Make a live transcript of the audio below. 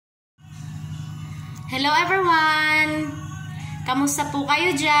Hello everyone! Kamusta po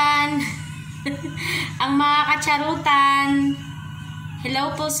kayo dyan? Ang mga katsarutan.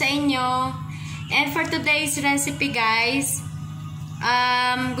 Hello po sa inyo. And for today's recipe guys,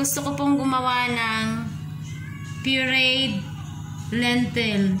 gusto ko pong gumawa ng pureed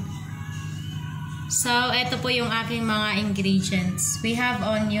lentil. So, ito po yung aking mga ingredients. We have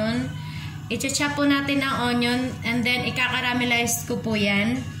onion. I-chop po natin ang onion and then ika-caramelize ko po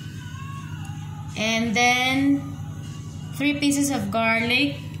yan. And then 3 pieces of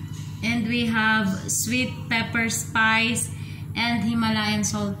garlic, and we have sweet pepper spice and Himalayan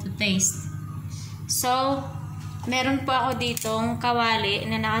salt to taste. So, meron po ako ditong kawali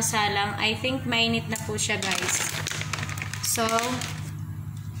na nakasalang. I think mainit na po siya guys. So,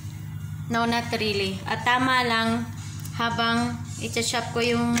 no, not really. At tama lang, habang i-chop ko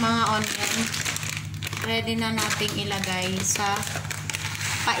yung mga onion, ready na nating ilagay sa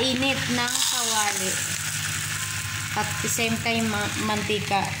painit ng kawali. At the same time,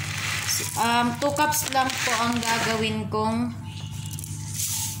 mantika. 2 cups lang po ang gagamitin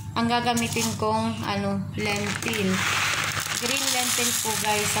kong lentil. Green lentil po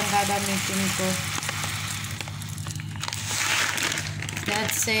guys ang gagamitin ko.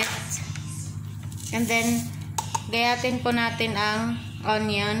 That's it. And then, gayatin po natin ang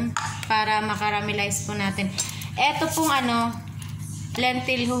onion para makaramelize po natin. Ito pong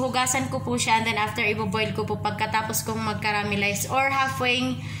lentil, huhugasan ko po siya and then after i-boil ko po pagkatapos kong mag-caramelize or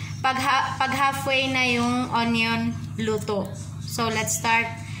pag halfway na yung onion luto. So let's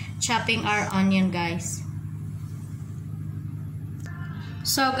start chopping our onion guys.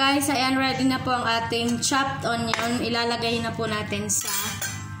 So guys, ayan, ready na po ang ating chopped onion. Ilalagay na po natin sa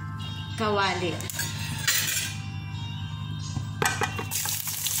kawali.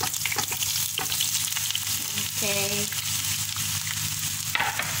 Okay.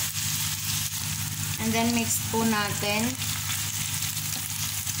 And then mix po natin.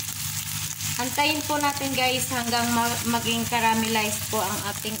 Antayin po natin guys hanggang maging caramelized po ang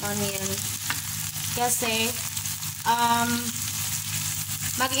ating onion. Kasi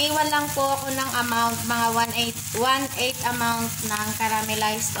mag-iwan lang po ako ng amount, mga 1/8 amount ng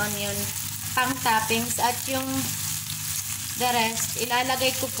caramelized onion pang toppings, at yung the rest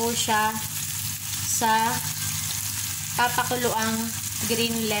ilalagay ko po siya sa papakuluang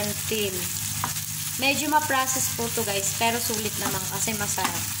green lentil. Medyo ma-process po to guys, pero sulit naman kasi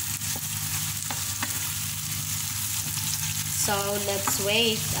masarap. So, let's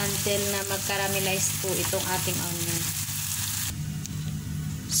wait until na mag-caramelize po itong ating onion.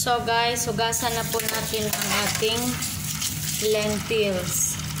 So guys, hugasan na po natin ang ating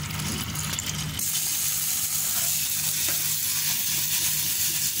lentils.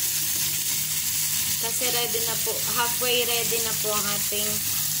 Kasi ready na po, halfway ready na po ang ating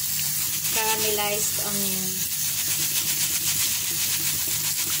caramelized onion.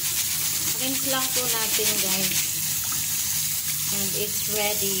 Rinse lang po natin guys. And it's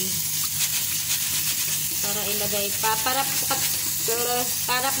ready. Para ilagay pa.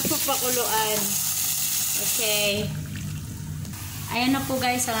 Para po pakuluan. Okay. Ayan na po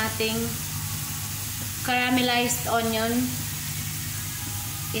guys ang ating caramelized onion.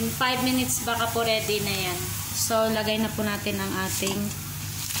 In 5 minutes baka po ready na yan. So, lagay na po natin ang ating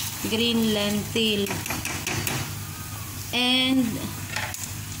green lentil. And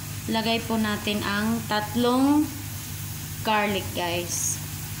lagay po natin ang 3 garlic guys.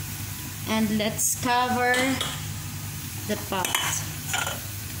 And let's cover the pot.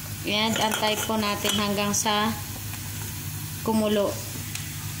 And antay po natin hanggang sa kumulo.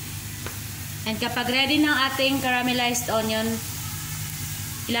 And kapag ready ng ating caramelized onion,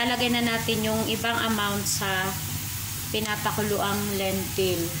 ilalagay na natin yung ibang amount sa pinapakuluang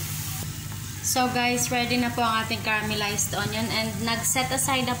lentil. So guys, ready na po ang ating caramelized onion, and nag-set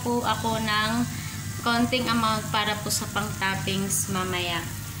aside na po ako ng konting amount para po sa pang-toppings mamaya.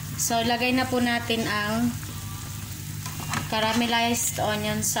 So lagay na po natin ang caramelized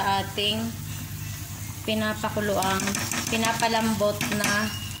onion sa ating pinapalambot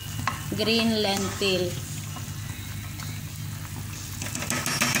na green lentil.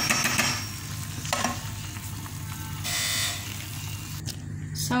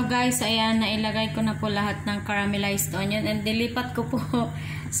 So guys, ayan, nailagay ko na po lahat ng caramelized onion, and dilipat ko po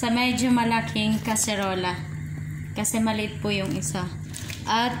sa medyo malaking kaserola kasi maliit po yung isa.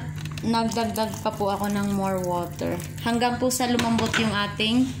 At nagdagdag pa po ako ng more water hanggang po sa lumambot yung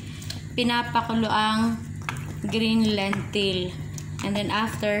ating pinapakuluang green lentil. And then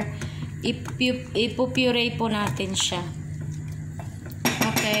after, ipupuree po natin siya.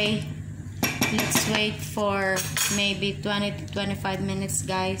 Okay. Let's wait for maybe 20 to 25 minutes,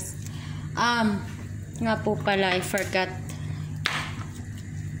 guys. Nga po pala, I forgot.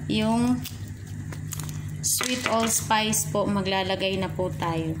 Yung sweet allspice po, maglalagay na po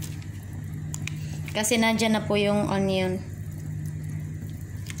tayo. Kasi nandyan na po yung onion.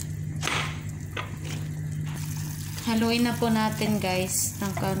 Haluin na po natin guys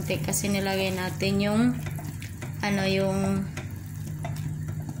ng konti kasi nilagay natin yung yung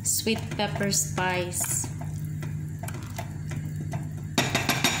sweet pepper spice.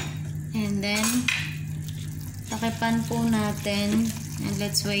 And then takipan po natin and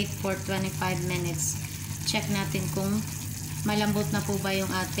let's wait for 25 minutes. Check natin kung malambot na po ba yung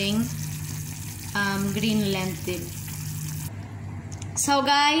ating green lentil. So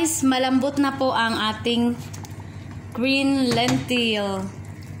guys, malambot na po ang ating green lentil.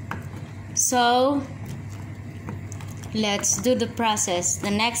 So let's do the process.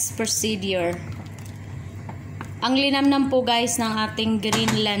 The next procedure. Ang linamnam po guys ng ating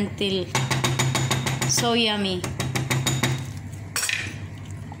green lentil. So yummy.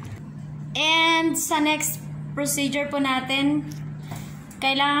 And sa next procedure po natin,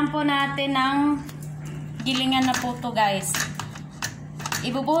 kailangan po natin ng gilingan na po to guys.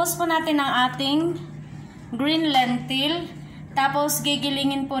 Ibubuhos po natin ang ating green lentil. Tapos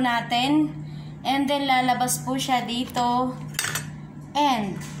gigilingin po natin. And then lalabas po siya dito.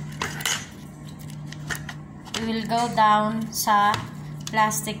 And it will go down sa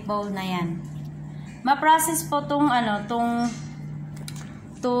plastic bowl na yan. Ma-process po tong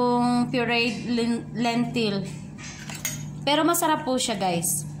pureed lentil. Pero masarap po siya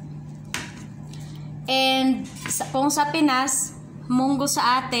guys. And kung sa Pinas, monggo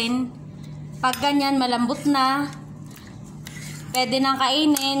sa atin, pag ganyan malambot na, pwede nang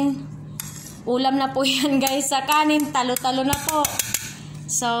kainin. Ulam na po yan guys sa kanin, talo-talo na po.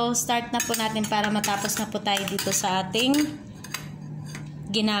 So start na po natin para matapos na po tayo dito sa ating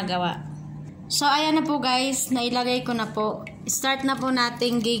ginagawa. So ayan na po guys, nailagay ko na po. Start na po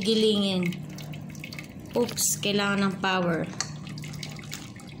nating gigilingin. Oops, kailangan ng power.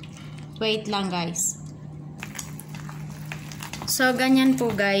 Wait lang guys. So ganyan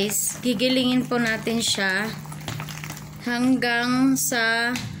po guys, gigilingin po natin siya hanggang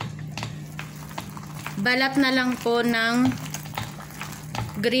sa balat na lang po ng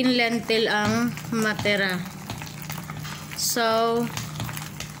green lentil ang matira. So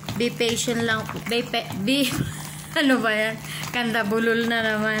be patient lang po. Ano ba yan? Kandabulol na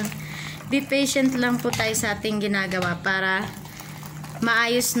naman. Be patient lang po tayo sa ating ginagawa para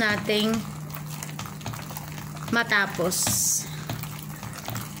maayos nating matapos.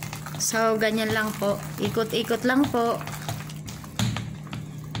 So, ganyan lang po. Ikot-ikot lang po.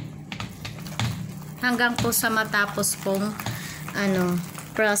 Hanggang po sa matapos pong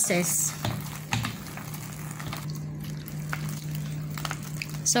process.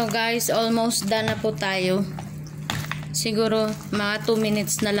 So guys, almost done na po tayo. Siguro mga 2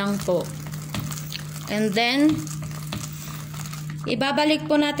 minutes na lang po. And then ibabalik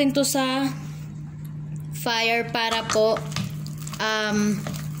po natin to sa fire para po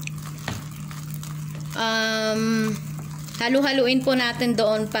halu-haluin po natin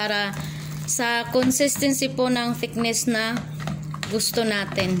doon para sa consistency po ng thickness na gusto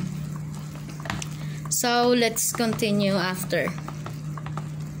natin. So let's continue after.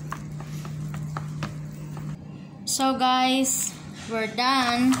 So guys, we're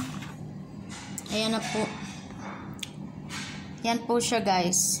done. Ayan na po. Yan po siya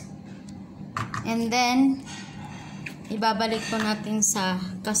guys. And then ibabalik po natin sa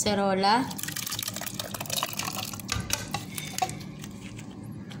kaserola.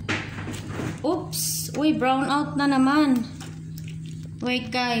 Oops! Uy, brown out na naman. Wait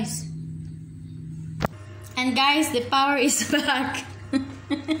guys. And guys, the power is back.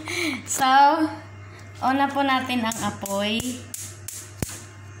 So on na po natin ang apoy.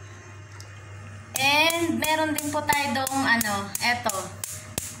 And meron din po tayo doong eto,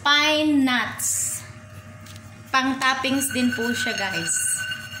 pine nuts. Pang toppings din po siya guys.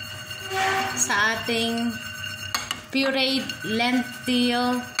 Sa ating pureed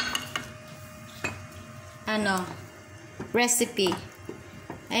lentil recipe.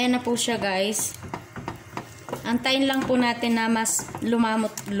 Ayan na po siya guys. Antayin lang po natin na mas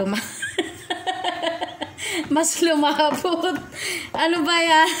mas lumabot. Ano ba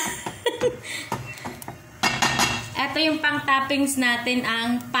yan? Ito yung pang toppings natin,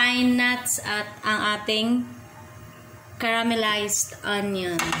 ang pine nuts at ang ating caramelized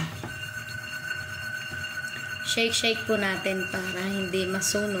onion. Shake po natin para hindi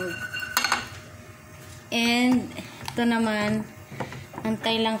masunog. And ito naman,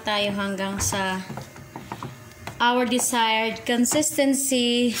 antay lang tayo hanggang sa our desired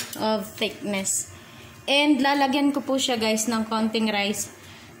consistency of thickness. And lalagyan ko po siya guys ng konting rice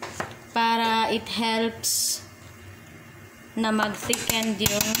para it helps na mag-thicken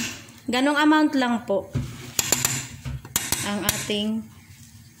yung ganong amount lang po ang ating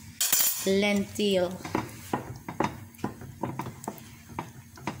lentil.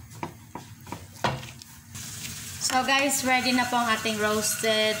 So guys, ready na po ang ating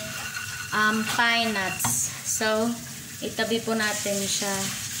roasted pine nuts. So, itabi po natin siya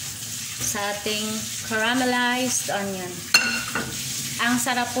sa ating caramelized onion. Ang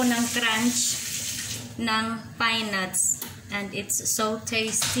sarap po ng crunch ng pine nuts. And it's so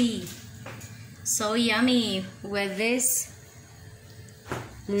tasty. So yummy with this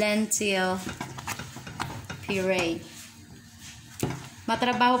lentil puree.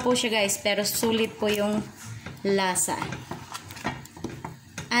 Matrabaho po siya guys, pero sulit po yung lasa.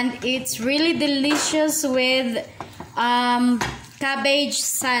 And it's really delicious with cabbage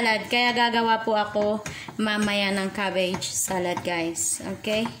salad. Kaya gagawa po ako mamaya ng cabbage salad guys.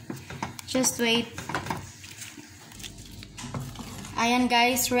 Okay? Just wait. Ayan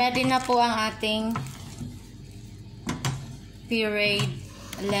guys, ready na po ang ating pureed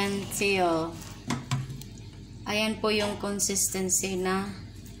lentil. Ayan po yung consistency na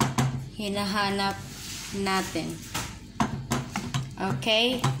hinahanap natin.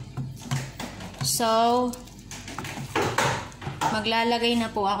 Okay? So, maglalagay na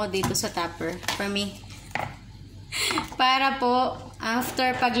po ako dito sa topper for me. Para po,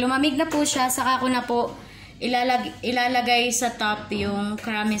 after pag lumamig na po siya, saka ko na po ilalagay sa top yung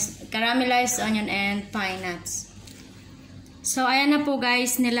caramelized onion and pine nuts. So, ayan na po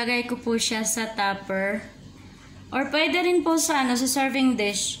guys, nilagay ko po siya sa topper. Or pwede rin po sa, sa serving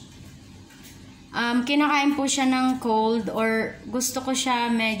dish. Kinakain po siya ng cold or gusto ko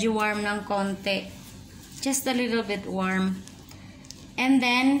siya medyo warm ng konti. Just a little bit warm. And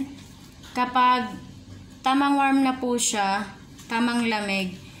then, kapag tamang warm na po siya, tamang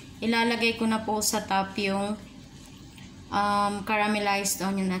lamig, ilalagay ko na po sa top yung caramelized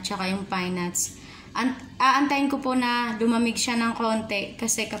onion at saka yung pine nuts. Aantayin ko po na lumamig siya ng konti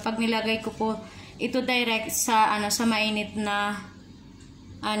kasi kapag nilagay ko po ito direct sa sa mainit na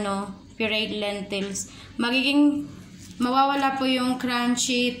pureed lentils, mawawala po yung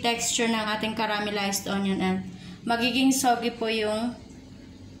crunchy texture ng ating caramelized onion and magiging soggy po yung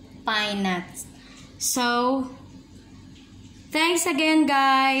pine nuts. So, thanks again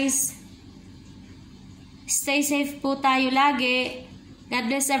guys. Stay safe po tayo lagi. God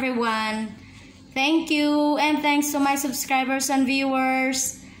bless everyone. Thank you and thanks to my subscribers and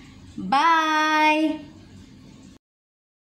viewers. Bye!